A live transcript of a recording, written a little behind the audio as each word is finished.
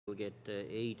We'll get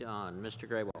 8 on. Mr.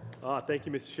 Graywell. Thank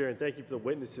you, Mr. Chair, and thank you for the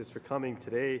witnesses for coming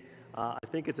today. I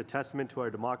think it's a testament to our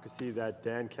democracy that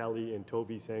Dan Kelly and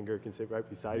Toby Sanger can sit right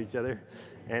beside each other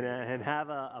and have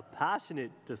a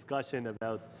passionate discussion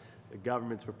about the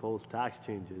government's proposed tax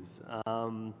changes.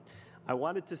 I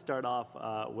wanted to start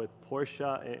off with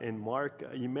Portia and Mark.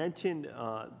 You mentioned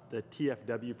the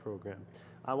TFW program.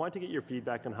 I want to get your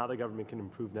feedback on how the government can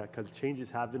improve that, because changes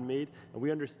have been made, and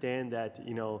we understand that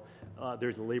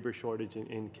there's a labor shortage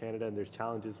in Canada and there's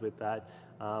challenges with that.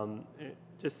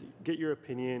 Just get your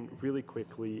opinion really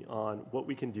quickly on what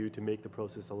we can do to make the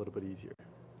process a little bit easier.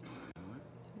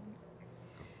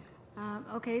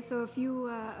 Okay, so a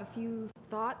few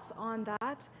thoughts on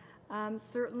that.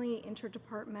 Certainly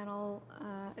interdepartmental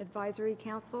advisory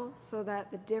council, so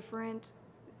that the different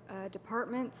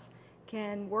departments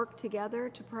can work together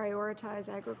to prioritize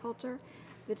agriculture.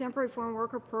 The temporary foreign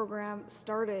worker program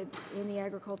started in the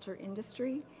agriculture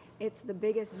industry. It's the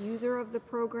biggest user of the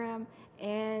program,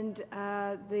 and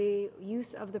the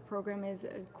use of the program is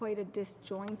quite a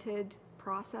disjointed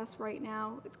process right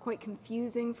now. It's quite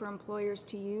confusing for employers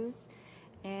to use,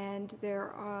 and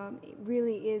there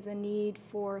really is a need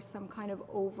for some kind of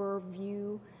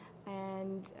overview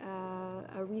and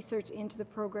a research into the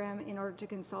program in order to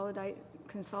consolidate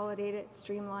it,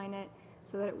 streamline it,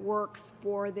 so that it works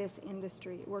for this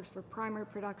industry. It works for primary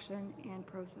production and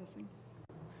processing.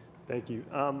 Thank you.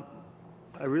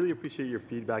 I really appreciate your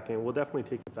feedback, and we'll definitely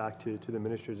take it back to the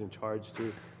ministers in charge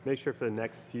to make sure for the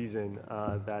next season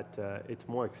that it's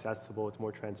more accessible, it's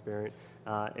more transparent,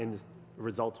 and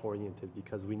results-oriented,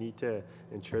 because we need to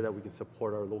ensure that we can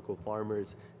support our local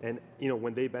farmers, and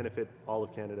when they benefit, all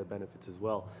of Canada benefits as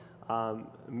well.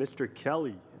 Mr.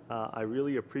 Kelly, I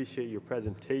really appreciate your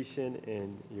presentation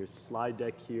and your slide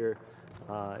deck here.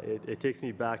 It takes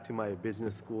me back to my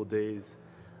business school days.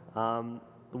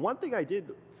 The one thing I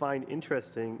did find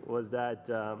interesting was that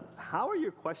how are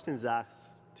your questions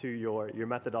asked to your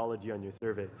methodology on your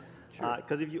survey?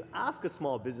 Because if you ask a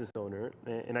small business owner,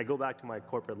 and I go back to my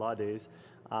corporate law days,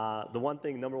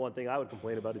 the number one thing I would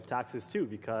complain about is taxes too,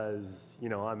 because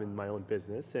I'm in my own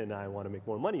business and I want to make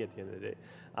more money at the end of the day.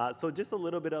 So just a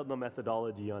little bit of the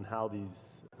methodology on how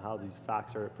these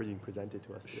facts are being presented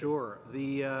to us today. Sure.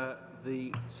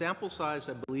 The sample size,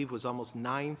 I believe, was almost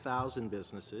 9,000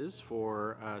 businesses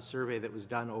for a survey that was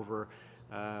done over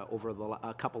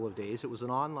a couple of days. It was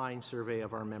an online survey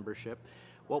of our membership.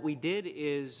 What we did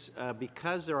is,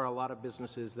 because there are a lot of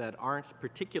businesses that aren't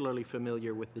particularly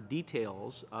familiar with the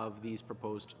details of these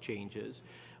proposed changes,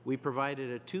 we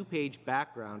provided a 2-page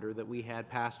backgrounder that we had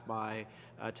passed by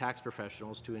tax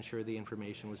professionals to ensure the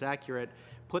information was accurate,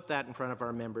 put that in front of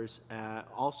our members,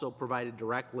 also provided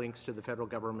direct links to the federal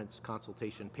government's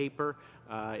consultation paper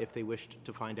if they wished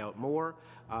to find out more,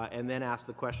 and then asked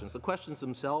the questions. The questions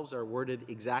themselves are worded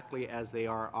exactly as they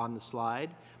are on the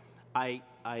slide.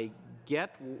 I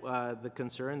get the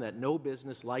concern that no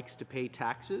business likes to pay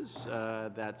taxes.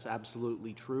 That's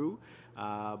absolutely true.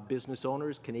 Business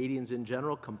owners, Canadians in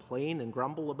general, complain and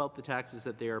grumble about the taxes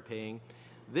that they are paying.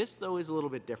 This, though, is a little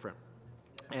bit different.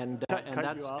 And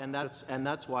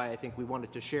that's why I think we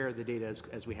wanted to share the data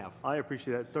as we have. I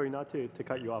appreciate that. Sorry, not to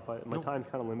cut you off. My time's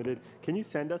kind of limited. Can you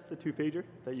send us the 2-pager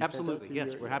that you Absolutely, sent out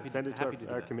to yes. We're happy send it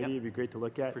to our committee. Yep. It'd be great to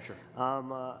look at. For sure.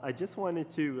 I just wanted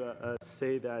to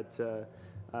say that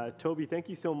Toby, thank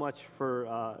you so much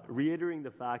for reiterating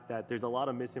the fact that there's a lot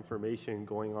of misinformation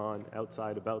going on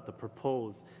outside about the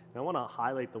proposed. And I want to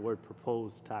highlight the word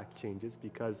proposed tax changes,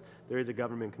 because there is a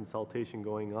government consultation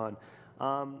going on.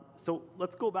 So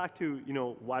let's go back to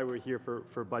why we're here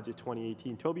for Budget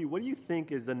 2018. Toby, what do you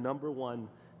think is the number one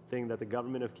thing that the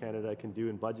Government of Canada can do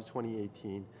in Budget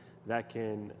 2018 that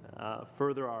can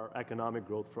further our economic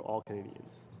growth for all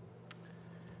Canadians?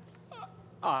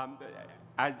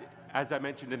 As I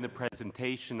mentioned in the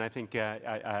presentation, I think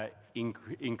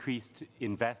increased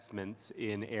investments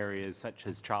in areas such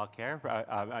as childcare.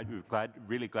 I'm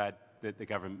really glad that the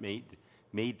government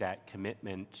made that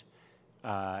commitment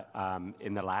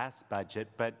in the last budget,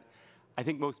 but I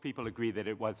think most people agree that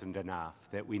it wasn't enough.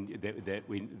 That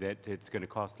it's going to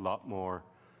cost a lot more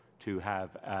to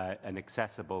have an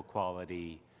accessible,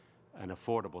 quality, and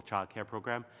affordable childcare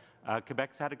program.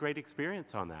 Quebec's had a great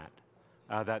experience on that.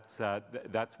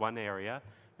 That's one area,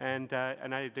 and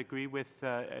I'd agree with.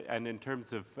 And in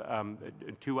terms of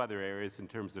 2 other areas, in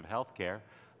terms of healthcare,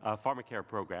 pharmacare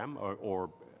program or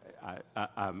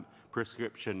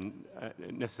prescription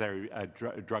necessary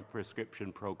drug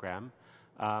prescription program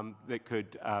that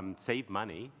could save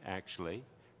money, actually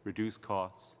reduce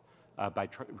costs by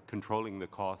controlling the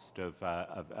cost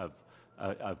of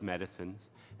of medicines.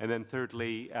 And then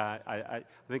thirdly, I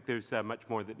think there's much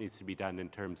more that needs to be done in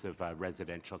terms of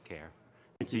residential care.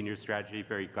 And senior strategy,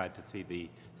 very glad to see the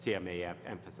CMA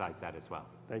emphasize that as well.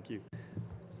 Thank you.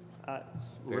 A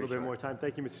little bit more time.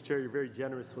 Thank you, Mr. Chair. You're very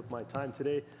generous with my time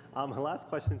today. My last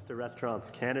question is to Restaurants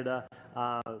Canada.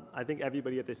 I think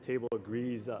everybody at this table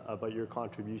agrees about your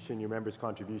contribution, your members'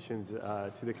 contributions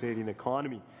to the Canadian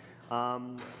economy.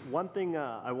 One thing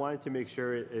I wanted to make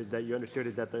sure is that you understood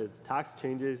is that the tax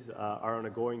changes are on a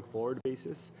going forward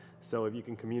basis. So if you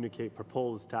can communicate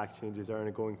proposed tax changes are on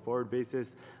a going forward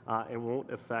basis and won't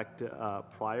affect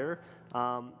prior.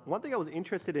 One thing I was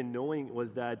interested in knowing was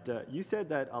that you said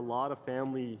that a lot of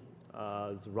families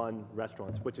run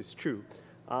restaurants, which is true.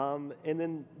 And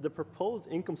then the proposed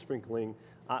income sprinkling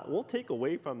will take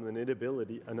away from an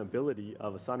ability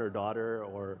of a son or daughter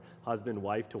or husband,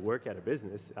 wife to work at a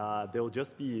business. There'll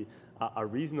just be a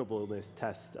reasonableness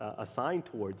test assigned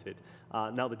towards it.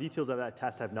 Now, the details of that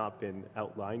test have not been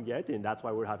outlined yet, and that's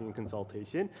why we're having a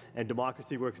consultation. And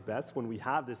democracy works best when we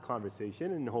have this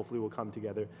conversation, and hopefully we'll come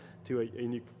together to a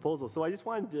unique proposal. So I just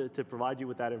wanted to provide you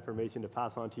with that information to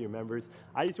pass on to your members.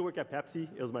 I used to work at Pepsi.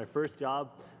 It was my first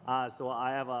job, so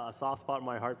I have a soft spot in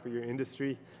my heart for your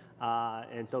industry.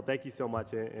 And so thank you so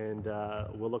much, and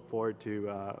we'll look forward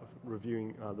to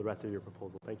reviewing the rest of your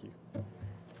proposal. Thank you.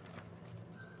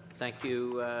 Thank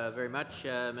you very much,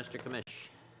 Mr. Commish.